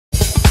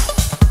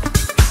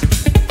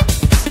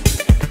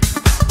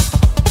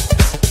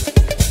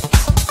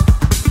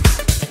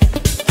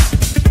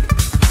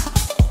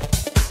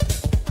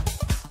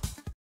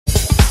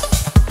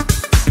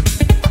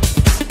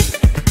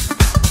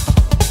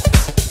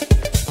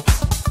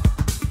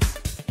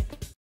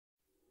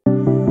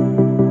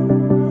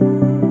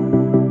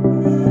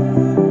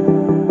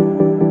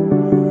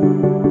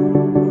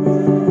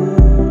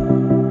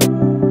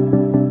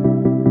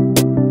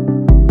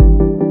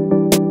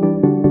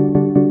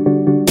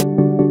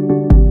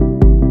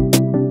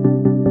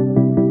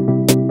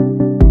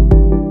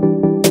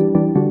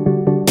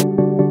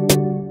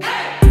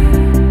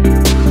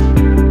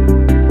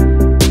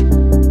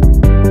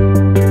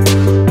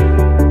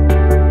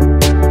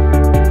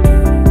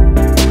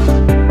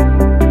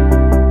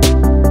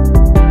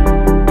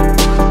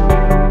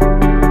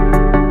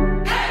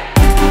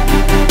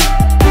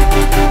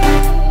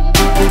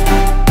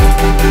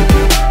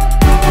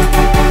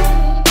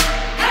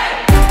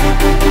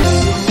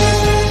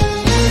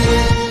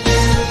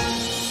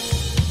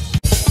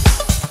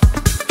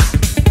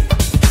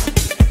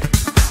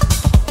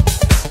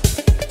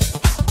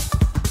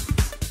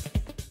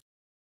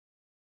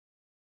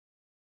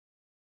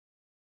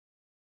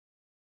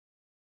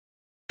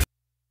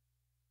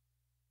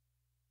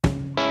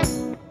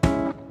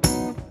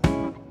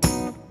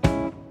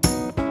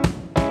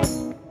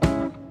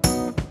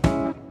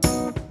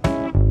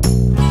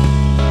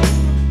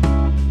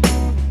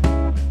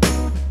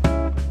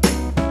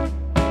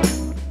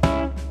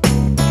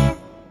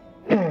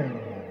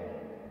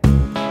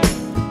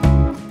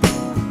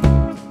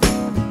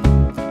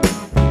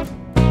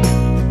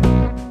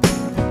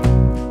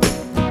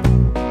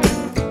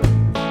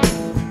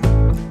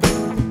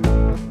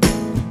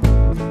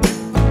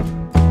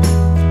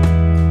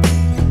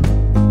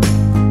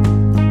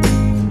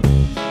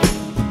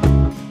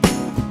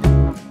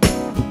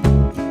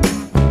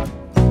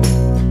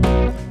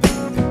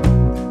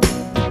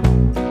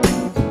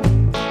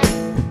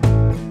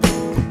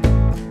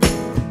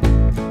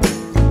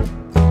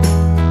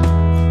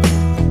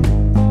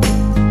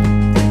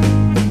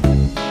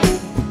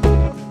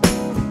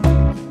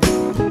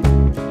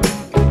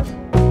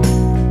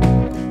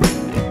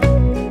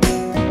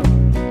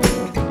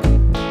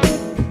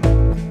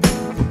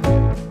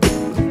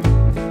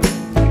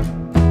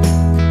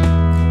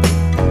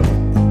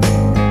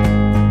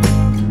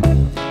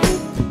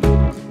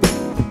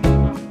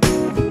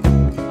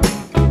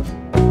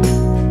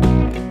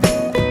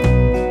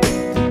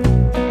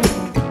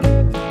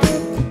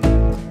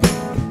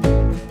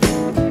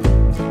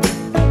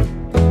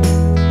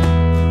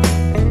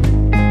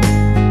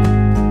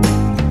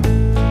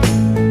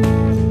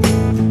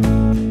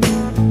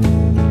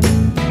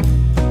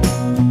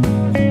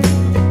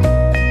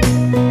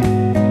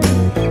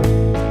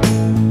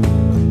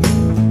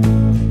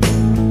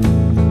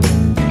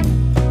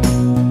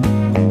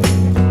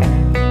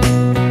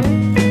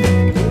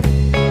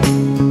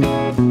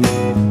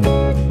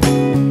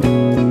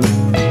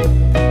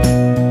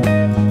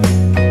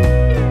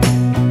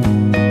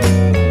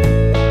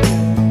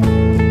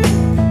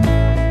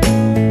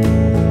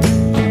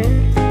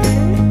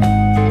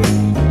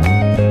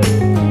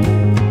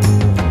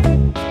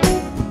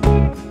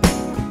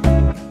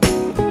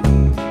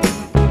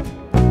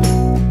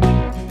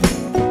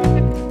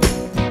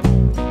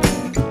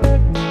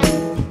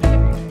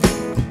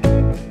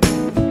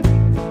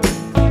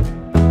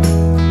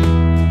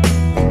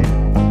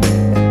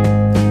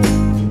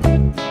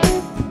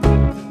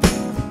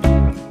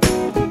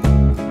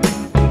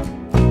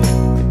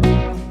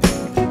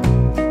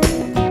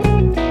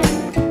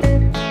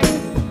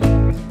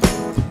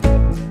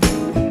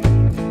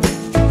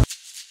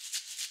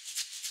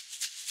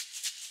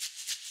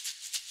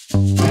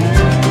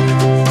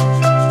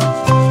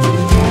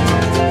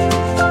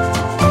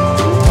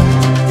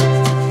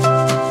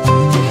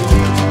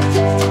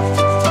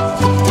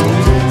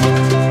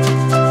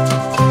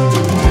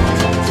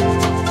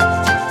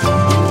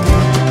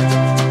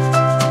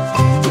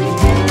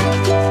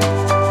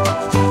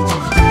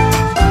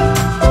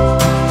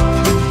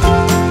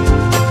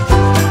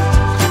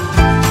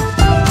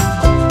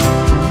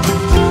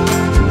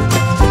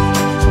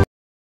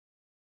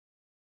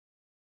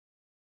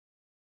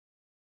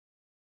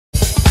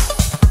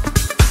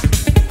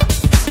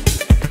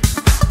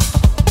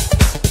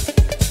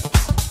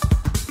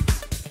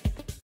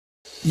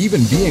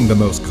Even being the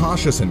most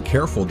cautious and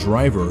careful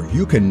driver,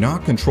 you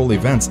cannot control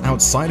events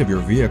outside of your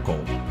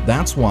vehicle.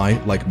 That's why,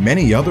 like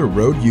many other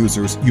road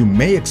users, you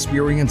may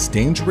experience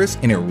dangerous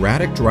and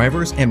erratic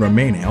drivers and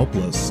remain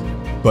helpless.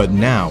 But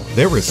now,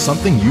 there is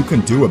something you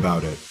can do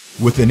about it.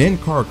 With an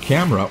in-car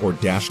camera or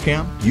dash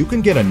cam, you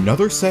can get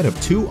another set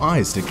of two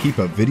eyes to keep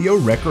a video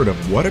record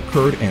of what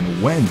occurred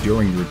and when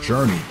during your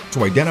journey,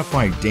 to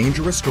identify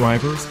dangerous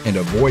drivers and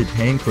avoid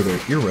paying for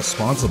their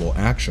irresponsible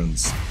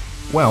actions.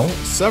 Well,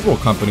 several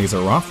companies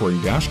are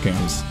offering dash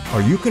cams.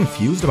 Are you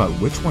confused about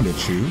which one to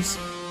choose?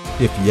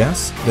 If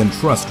yes, then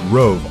trust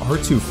Rove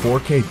R2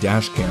 4K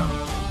dash cam.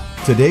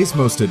 Today's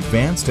most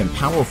advanced and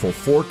powerful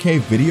 4K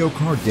video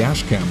car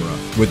dash camera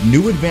with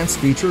new advanced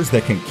features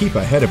that can keep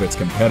ahead of its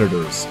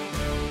competitors.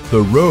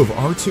 The Rove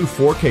R2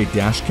 4K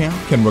dash cam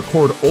can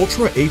record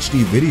Ultra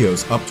HD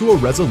videos up to a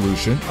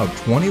resolution of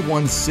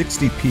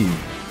 2160p,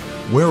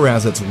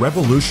 whereas its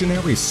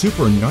revolutionary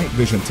Super Night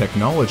Vision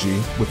technology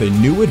with a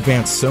new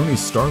advanced Sony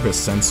Starvis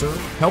sensor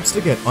helps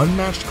to get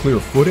unmatched clear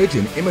footage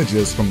and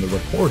images from the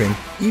recording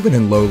even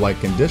in low light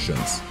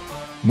conditions.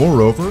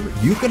 Moreover,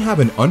 you can have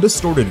an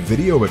undistorted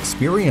video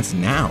experience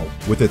now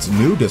with its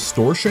new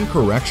distortion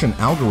correction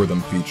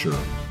algorithm feature.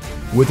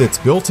 With its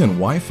built-in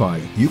Wi-Fi,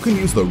 you can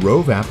use the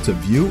Rove app to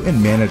view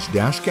and manage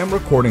dashcam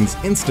recordings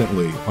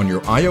instantly on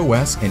your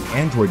iOS and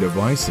Android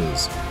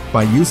devices.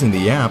 By using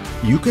the app,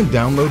 you can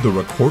download the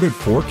recorded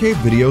 4K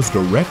videos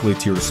directly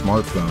to your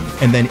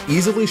smartphone and then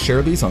easily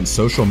share these on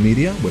social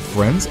media with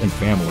friends and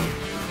family.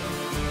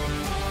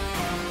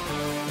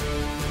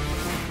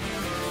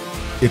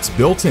 Its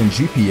built-in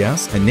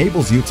GPS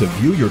enables you to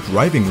view your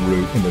driving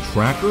route in the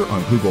tracker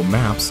on Google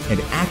Maps and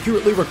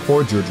accurately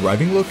records your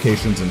driving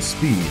locations and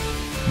speed.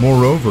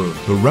 Moreover,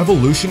 the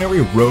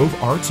revolutionary Rove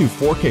R2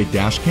 4K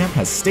dashcam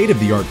has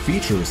state-of-the-art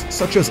features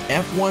such as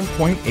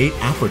f1.8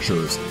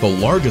 apertures, the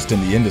largest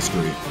in the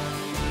industry.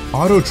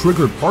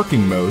 Auto-triggered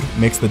parking mode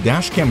makes the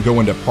dashcam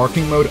go into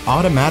parking mode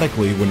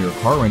automatically when your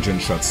car engine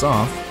shuts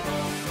off.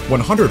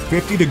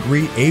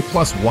 150-degree A+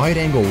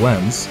 wide-angle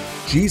lens,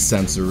 G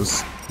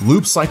sensors,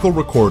 loop cycle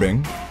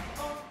recording,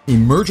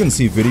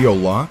 emergency video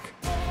lock,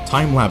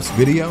 time-lapse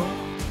video,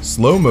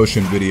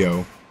 slow-motion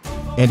video,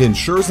 and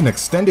ensures an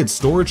extended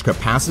storage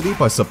capacity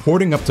by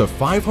supporting up to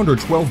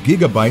 512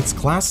 GB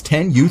Class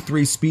 10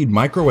 U3 speed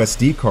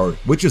microSD card,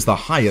 which is the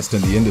highest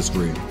in the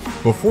industry.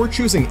 Before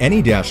choosing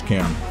any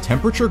dashcam,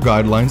 temperature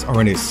guidelines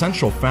are an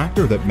essential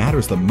factor that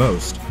matters the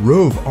most.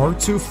 Rove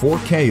R2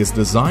 4K is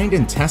designed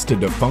and tested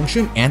to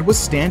function and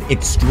withstand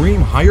extreme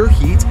higher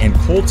heat and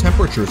cold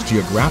temperatures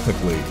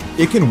geographically.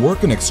 It can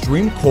work in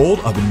extreme cold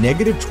of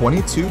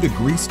 -22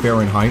 degrees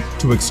Fahrenheit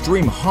to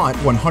extreme hot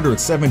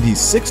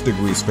 176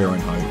 degrees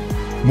Fahrenheit.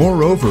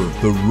 Moreover,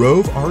 the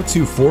Rove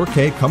R2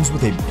 4K comes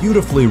with a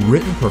beautifully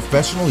written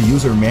professional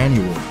user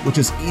manual, which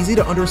is easy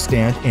to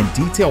understand and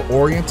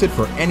detail-oriented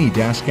for any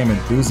dashcam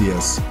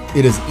enthusiasts.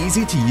 It is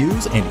easy to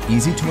use and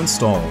easy to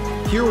install.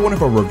 Here one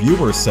of our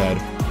reviewers said,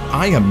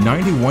 "I am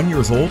 91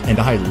 years old and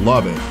I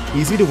love it.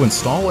 Easy to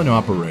install and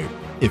operate.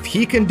 If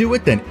he can do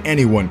it, then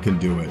anyone can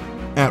do it."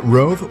 At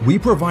Rove, we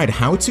provide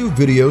how-to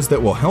videos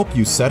that will help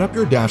you set up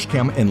your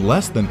dashcam in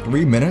less than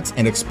 3 minutes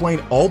and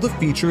explain all the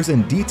features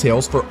and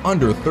details for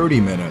under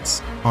 30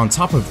 minutes. On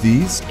top of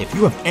these, if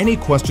you have any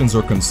questions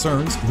or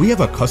concerns, we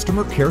have a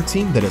customer care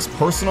team that is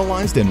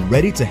personalized and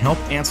ready to help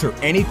answer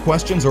any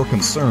questions or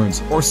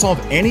concerns or solve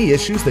any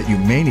issues that you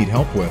may need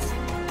help with.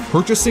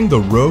 Purchasing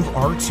the Rove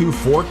R2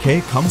 4K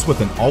comes with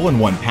an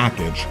all-in-one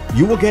package.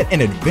 You will get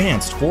an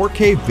advanced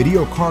 4K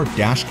video card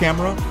dash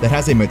camera that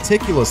has a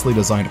meticulously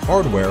designed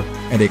hardware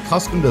and a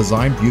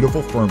custom-designed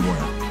beautiful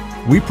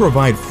firmware. We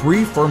provide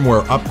free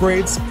firmware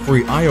upgrades,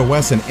 free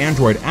iOS and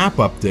Android app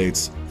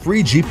updates,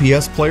 free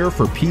GPS player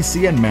for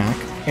PC and Mac,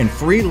 and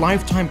free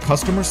lifetime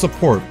customer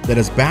support that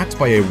is backed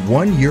by a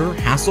 1-year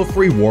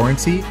hassle-free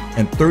warranty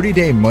and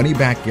 30-day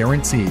money-back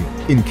guarantee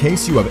in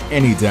case you have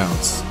any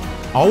doubts.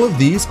 All of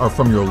these are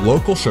from your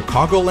local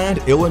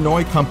Chicagoland,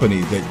 Illinois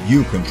company that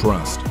you can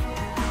trust.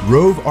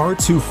 Rove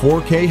R2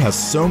 4K has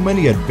so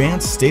many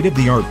advanced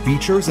state-of-the-art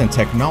features and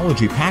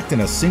technology packed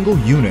in a single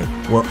unit,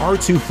 where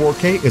R2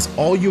 4K is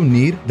all you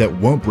need that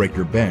won't break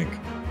your bank.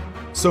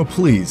 So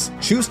please,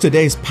 choose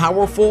today's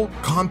powerful,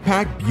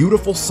 compact,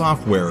 beautiful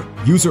software,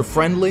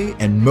 user-friendly,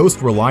 and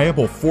most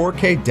reliable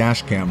 4K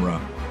dash camera,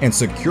 and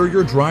secure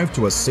your drive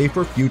to a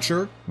safer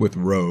future with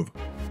Rove.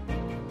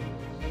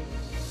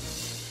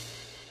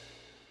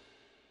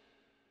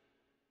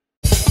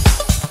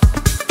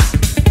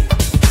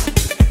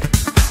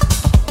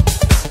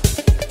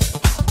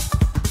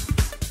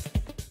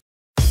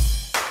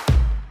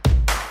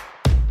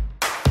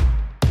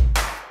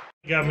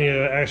 Got me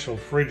an actual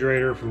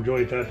refrigerator from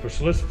JoyTutus,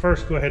 so let's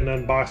first go ahead and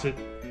unbox it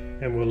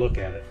and we'll look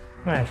at it.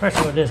 Alright, first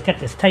what we'll do is cut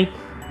this tape.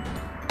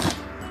 I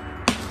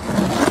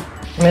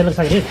mean, it looks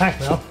like it is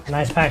packed well.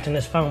 Nice packed in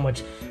this foam,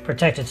 which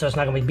protects it so it's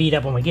not going to be beat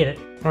up when we get it.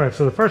 Alright,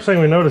 so the first thing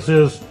we notice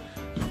is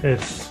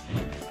it's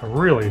a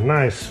really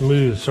nice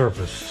smooth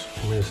surface.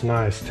 I mean, it's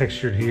nice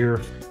textured here.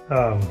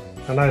 A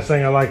nice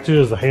thing I like too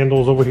is the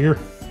handles over here.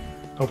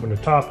 Open the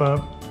top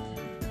up.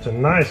 It's a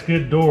nice,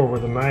 good door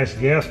with a nice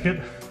gasket.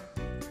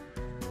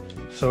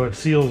 So it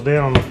seals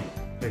down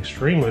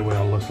extremely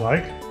well, looks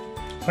like.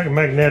 It's like a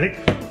magnetic.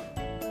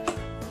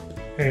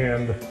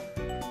 And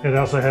it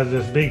also has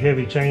this big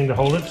heavy chain to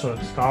hold it so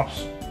it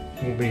stops.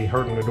 You won't be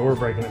hurting the door,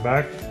 breaking it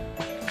back.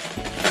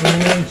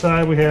 And then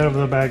inside we have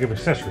the bag of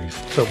accessories.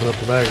 Let's open up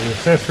the bag of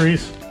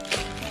accessories.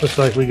 Looks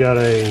like we got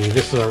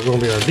this is going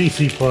to be our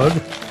DC plug.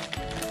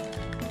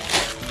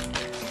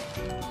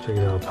 Check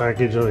it out,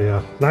 package. Oh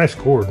yeah, nice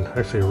cord.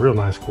 Actually a real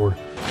nice cord.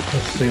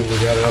 Let's see what we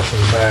got else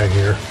in the bag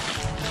here.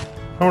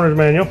 Owner's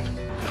manual.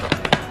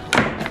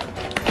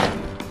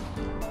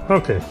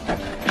 Okay.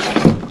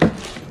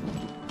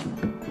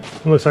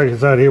 It looks like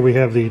inside here we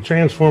have the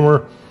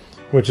transformer,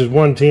 which is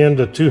 110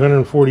 to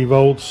 240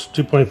 volts,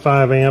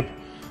 2.5 amp,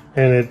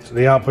 and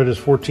the output is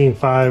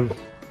 14.5,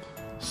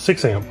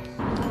 6 amp.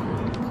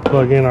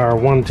 Plug in our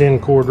 110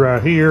 cord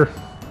right here,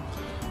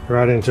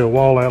 right into a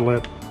wall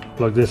outlet.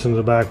 Plug this into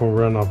the back when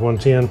we're running off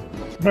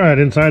 110. All right,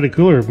 inside the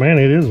cooler, man,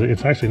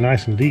 it's actually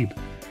nice and deep.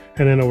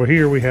 And then over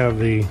here we have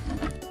the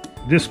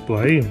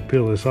display.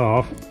 Peel this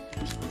off.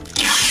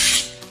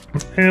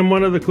 And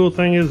one of the cool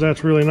thing is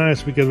that's really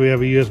nice because we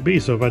have a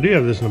USB. So if I do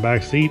have this in the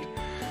back seat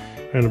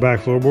and the back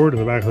floorboard and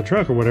the back of the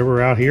truck or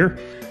whatever out here,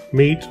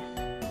 meet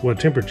what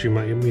temperature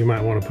you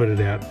might want to put it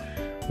at.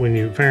 When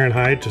you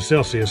Fahrenheit to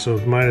Celsius, so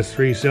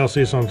 -3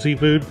 Celsius on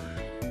seafood,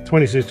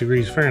 26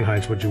 degrees Fahrenheit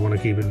is what you want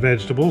to keep it.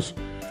 Vegetables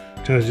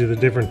tells you the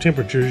different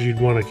temperatures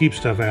you'd want to keep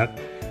stuff at,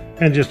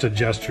 and just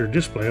adjust your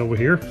display over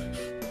here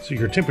so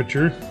your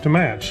temperature to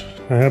match.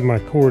 I have my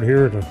cord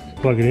here to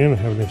plug it in. I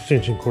have an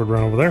extension cord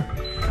right over there.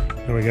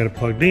 Now we got it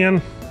plugged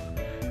in,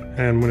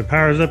 and when it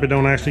powers up, it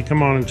don't actually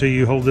come on until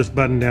you hold this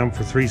button down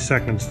for 3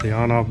 seconds, the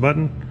on-off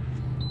button.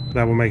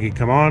 That will make it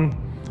come on,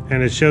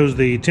 and it shows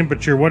the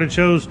temperature. What it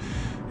shows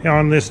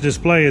on this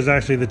display is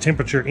actually the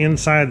temperature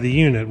inside the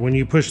unit. When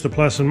you push the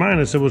plus and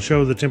minus, it will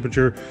show the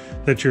temperature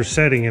that you're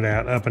setting it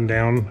at up and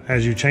down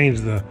as you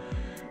change the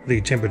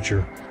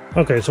temperature.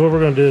 Okay, so what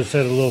we're going to do is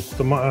set a little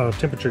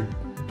temperature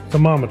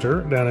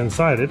thermometer down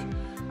inside it,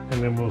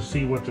 and then we'll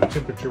see what the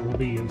temperature will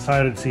be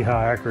inside it, see how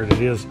accurate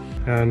it is.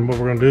 And what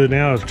we're going to do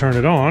now is turn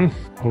it on,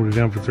 hold it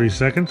down for 3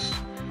 seconds.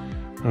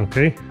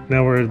 Okay,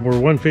 now we're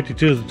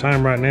 1:52 is the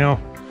time right now,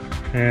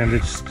 and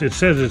it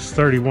says it's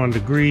 31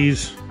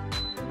 degrees.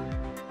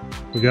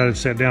 We got it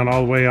set down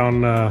all the way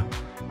on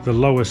the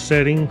lowest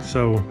setting,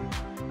 so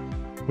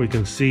we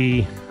can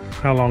see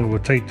how long it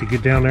would take to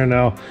get down there.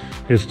 Now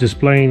it's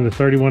displaying the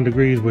 31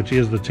 degrees, which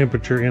is the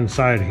temperature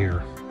inside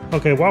here.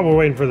 Okay, while we're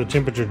waiting for the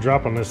temperature to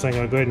drop on this thing,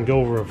 I'll go ahead and go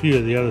over a few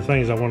of the other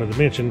things I wanted to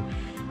mention.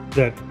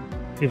 That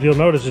if you'll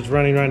notice, it's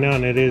running right now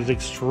and it is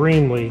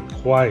extremely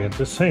quiet.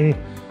 This thing,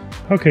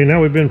 okay,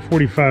 now we've been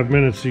 45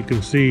 minutes. You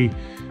can see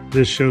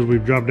this shows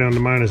we've dropped down to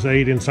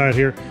 -8 inside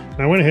here. And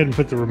I went ahead and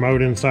put the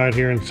remote inside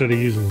here instead of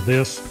using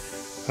this.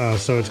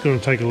 So it's going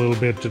to take a little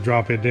bit to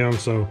drop it down.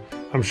 So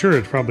I'm sure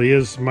it probably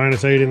is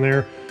 -8 in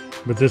there,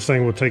 but this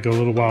thing will take a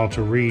little while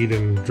to read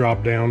and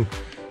drop down.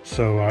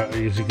 So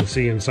as you can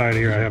see inside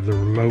here, I have the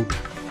remote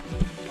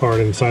part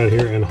inside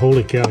here, and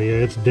holy cow,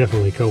 yeah, it's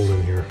definitely cold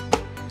in here.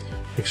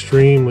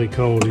 Extremely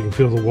cold. You can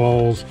feel the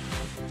walls.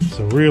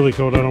 So really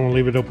cold. I don't want to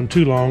leave it open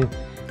too long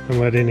and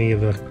let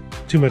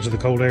too much of the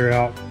cold air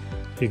out.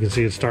 You can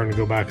see it's starting to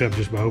go back up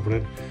just by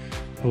opening it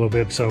a little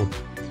bit. So,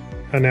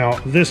 and now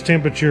this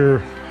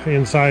temperature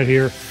inside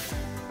here,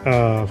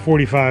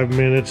 45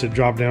 minutes, it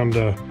dropped down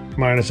to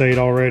 -8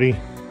 already.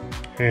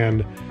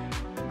 And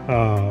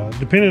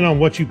depending on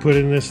what you put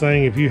in this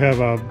thing, if you have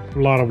a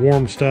lot of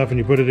warm stuff and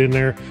you put it in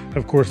there,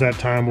 of course that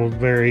time will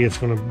vary. It's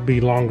going to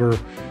be longer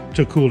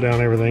to cool down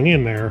everything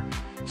in there.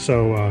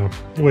 So,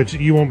 which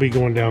you won't be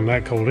going down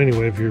that cold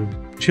anyway if you're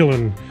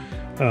chilling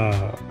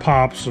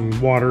pops and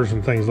waters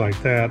and things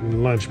like that,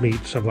 and lunch meat,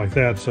 stuff like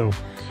that. So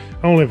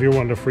only if you're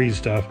wanting to freeze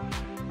stuff.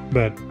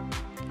 But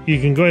you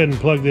can go ahead and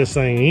plug this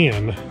thing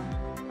in.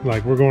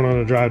 Like we're going on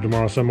a drive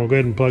tomorrow, so I'm gonna go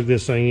ahead and plug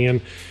this thing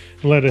in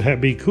and let it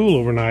be cool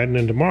overnight. And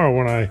then tomorrow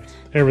when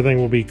everything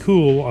will be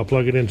cool, I'll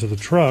plug it into the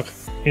truck,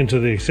 into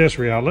the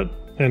accessory outlet,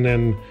 and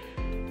then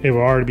it will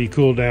already be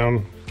cooled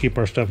down, keep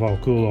our stuff all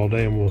cool all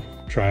day, and we'll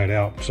try it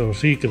out. So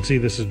you can see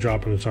this is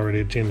dropping. It's already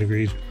at 10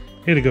 degrees.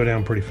 It'll go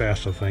down pretty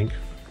fast, I think.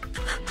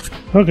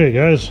 Okay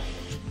guys,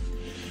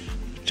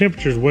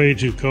 temperature's way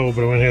too cold,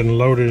 but I went ahead and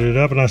loaded it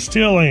up, and I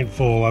still ain't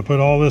full. I put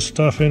all this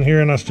stuff in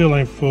here and I still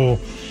ain't full.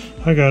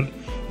 I got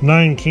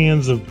 9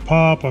 cans of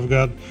pop, I've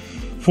got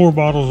 4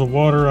 bottles of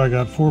water, I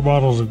got 4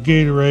 bottles of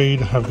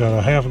Gatorade, I've got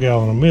a half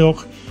gallon of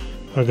milk,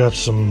 I got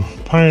some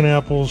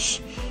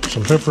pineapples,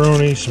 some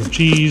pepperoni, some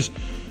cheese.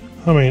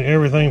 I mean,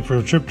 everything for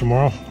a trip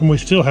tomorrow, and we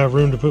still have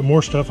room to put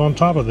more stuff on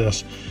top of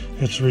this.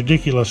 It's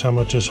ridiculous how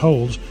much this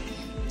holds.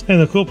 And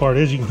the cool part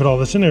is you can put all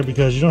this in there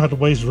because you don't have to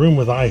waste room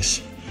with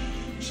ice.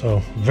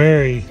 So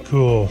very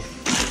cool.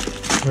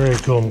 Very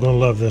cool. I'm going to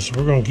love this.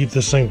 We're going to keep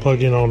this thing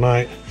plugged in all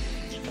night.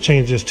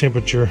 Change this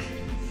temperature.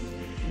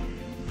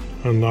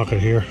 Unlock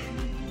it here.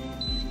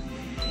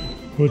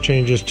 We'll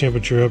change this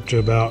temperature up to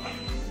about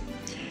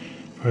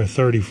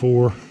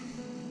 34.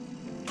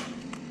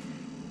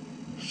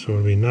 So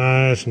it'll be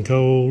nice and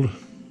cold.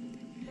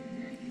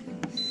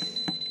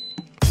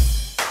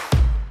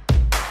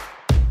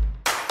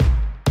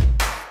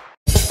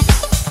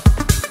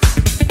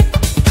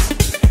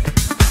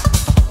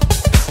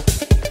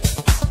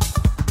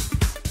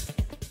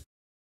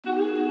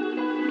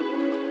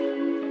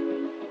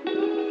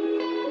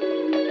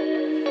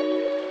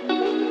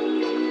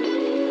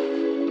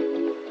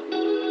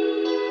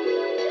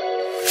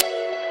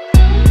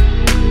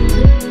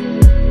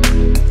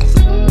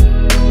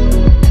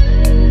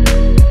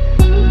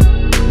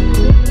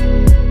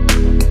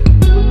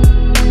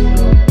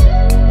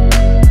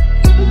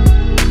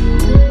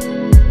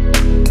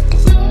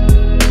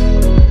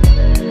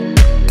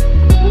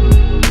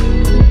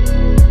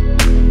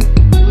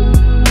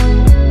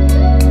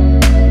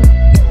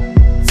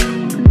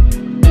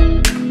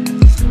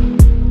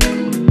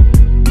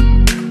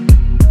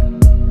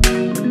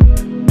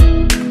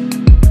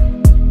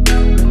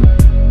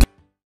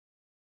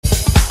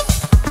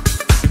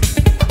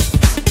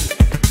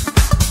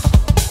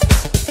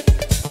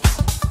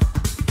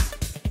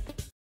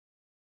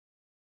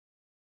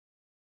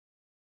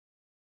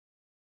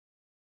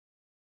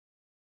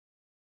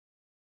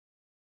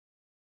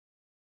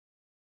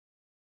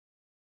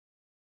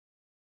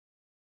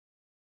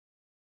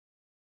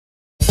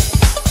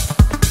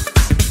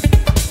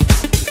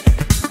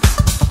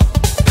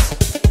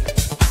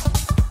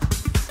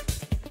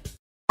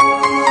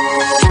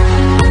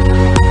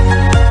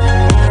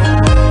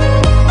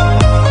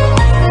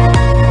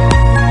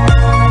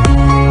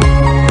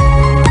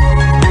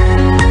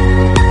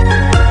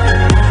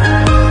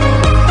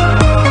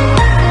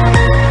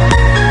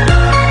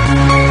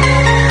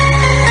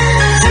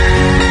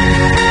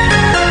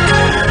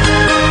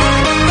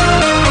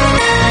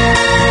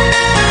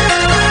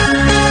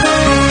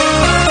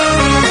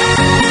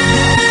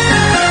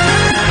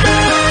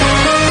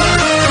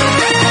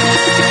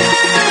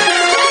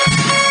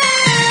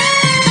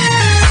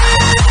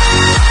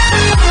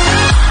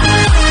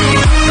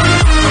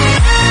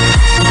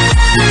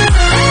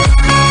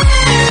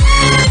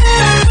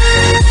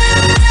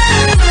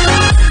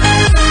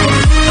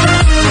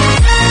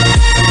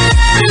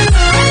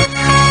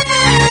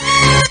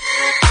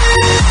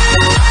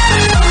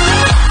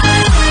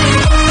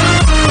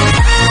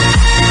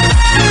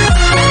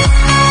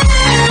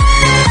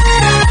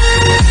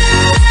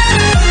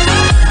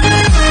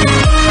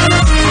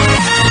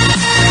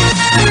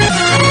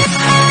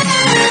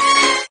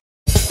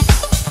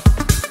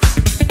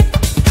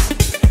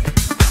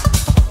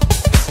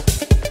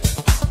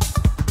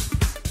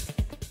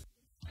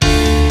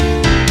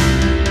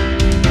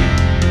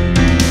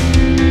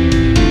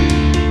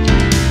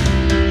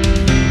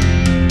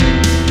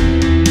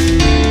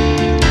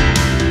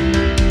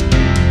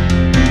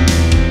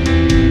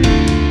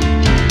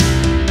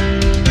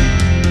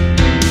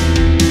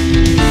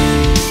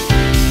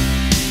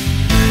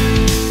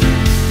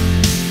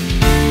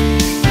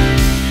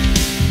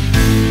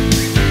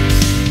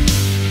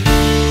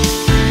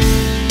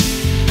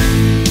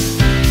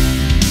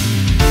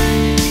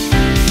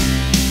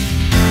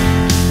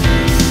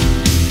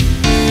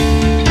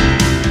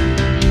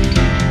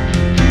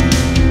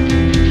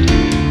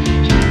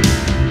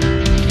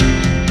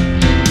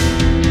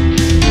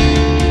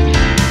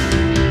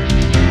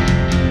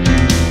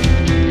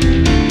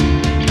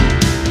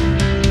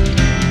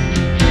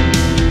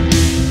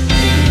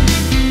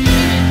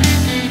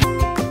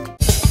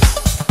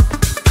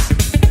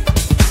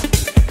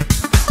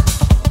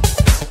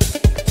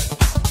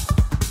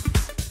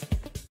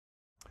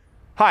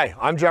 Hi,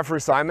 I'm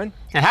Jeffrey Simon.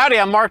 And howdy,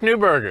 I'm Mark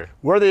Newberger.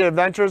 We're the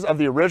inventors of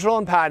the original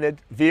and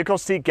patented vehicle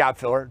seat gap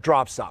filler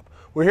drop stop.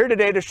 We're here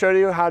today to show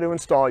you how to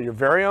install your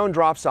very own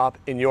drop stop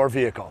in your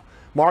vehicle.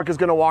 Mark is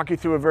going to walk you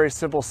through a very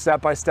simple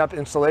step-by-step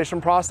installation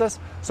process.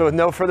 So with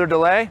no further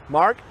delay,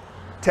 Mark,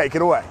 take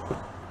it away.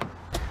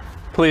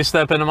 Please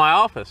step into my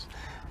office.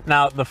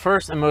 Now, the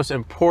first and most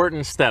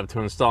important step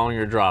to installing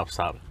your drop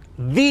stop,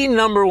 the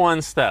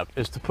 #1 step,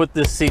 is to put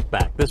this seat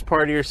back, this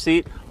part of your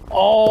seat,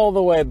 all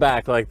the way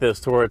back like this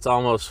to where it's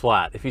almost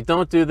flat. If you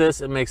don't do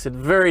this, it makes it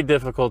very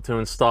difficult to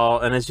install,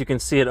 and as you can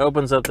see, it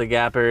opens up the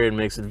gap area and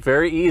makes it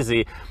very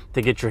easy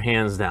to get your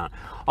hands down.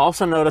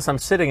 Also notice I'm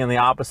sitting in the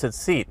opposite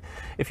seat.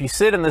 If you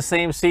sit in the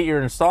same seat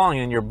you're installing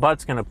in, your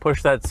butt's going to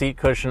push that seat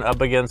cushion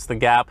up against the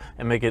gap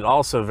and make it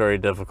also very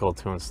difficult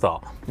to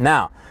install.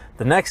 Now,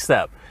 the next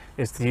step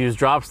is to use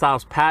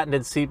DropStop's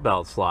patented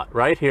seatbelt slot.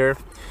 Right here,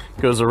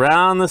 it goes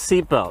around the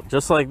seatbelt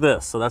just like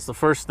this. So that's the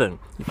first thing.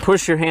 You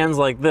push your hands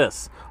like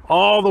this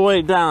all the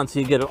way down so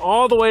you get it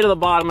all the way to the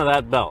bottom of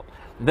that belt.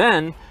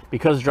 Then,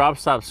 because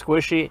DropStop's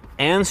squishy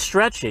and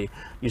stretchy,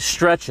 you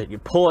stretch it, you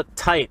pull it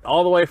tight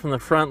all the way from the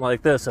front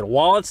like this, and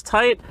while it's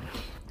tight,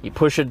 you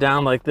push it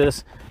down like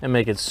this and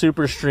make it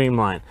super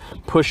streamlined.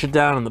 Push it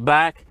down in the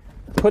back,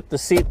 put the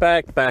seat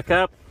back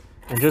up,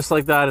 and just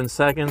like that in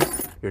seconds,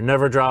 you're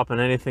never dropping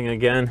anything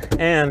again,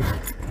 and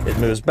it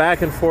moves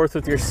back and forth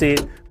with your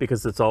seat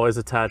because it's always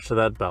attached to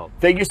that belt.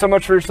 Thank you so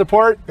much for your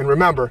support, and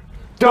remember,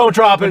 don't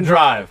drop and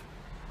drive.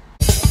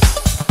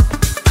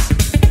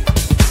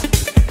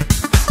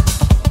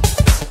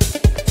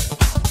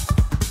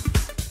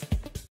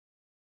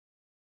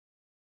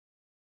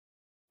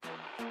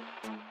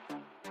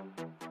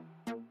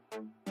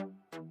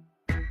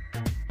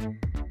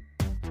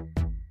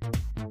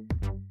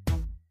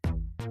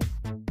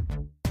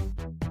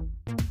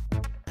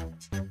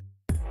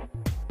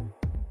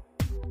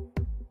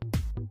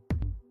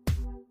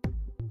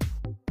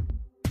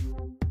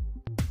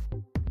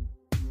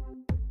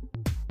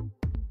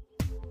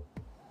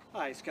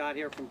 Hi, Scott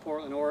here from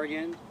Portland,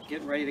 Oregon,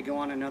 getting ready to go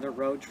on another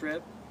road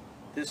trip,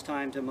 this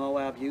time to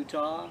Moab,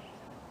 Utah,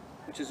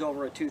 which is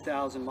over a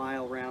 2,000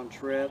 mile round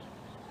trip.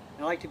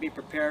 I like to be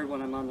prepared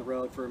when I'm on the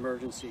road for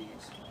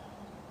emergencies.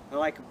 I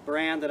like a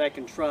brand that I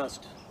can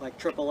trust, like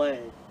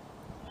AAA.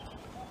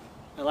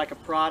 I like a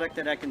product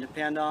that I can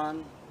depend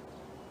on,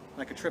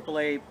 like a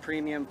AAA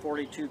premium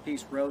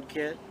 42-piece road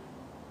kit.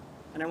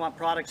 And I want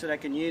products that I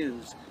can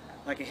use,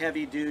 like a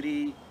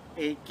heavy-duty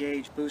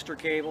 8-gauge booster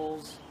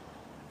cables,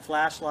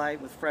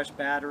 flashlight with fresh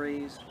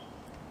batteries,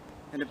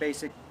 and a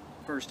basic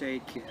first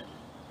aid kit.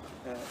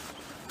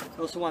 I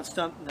also want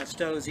something that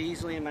stows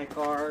easily in my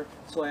car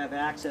so I have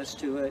access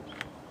to it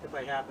if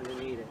I happen to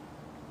need it.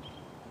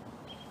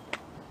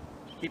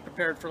 Be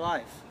prepared for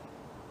life.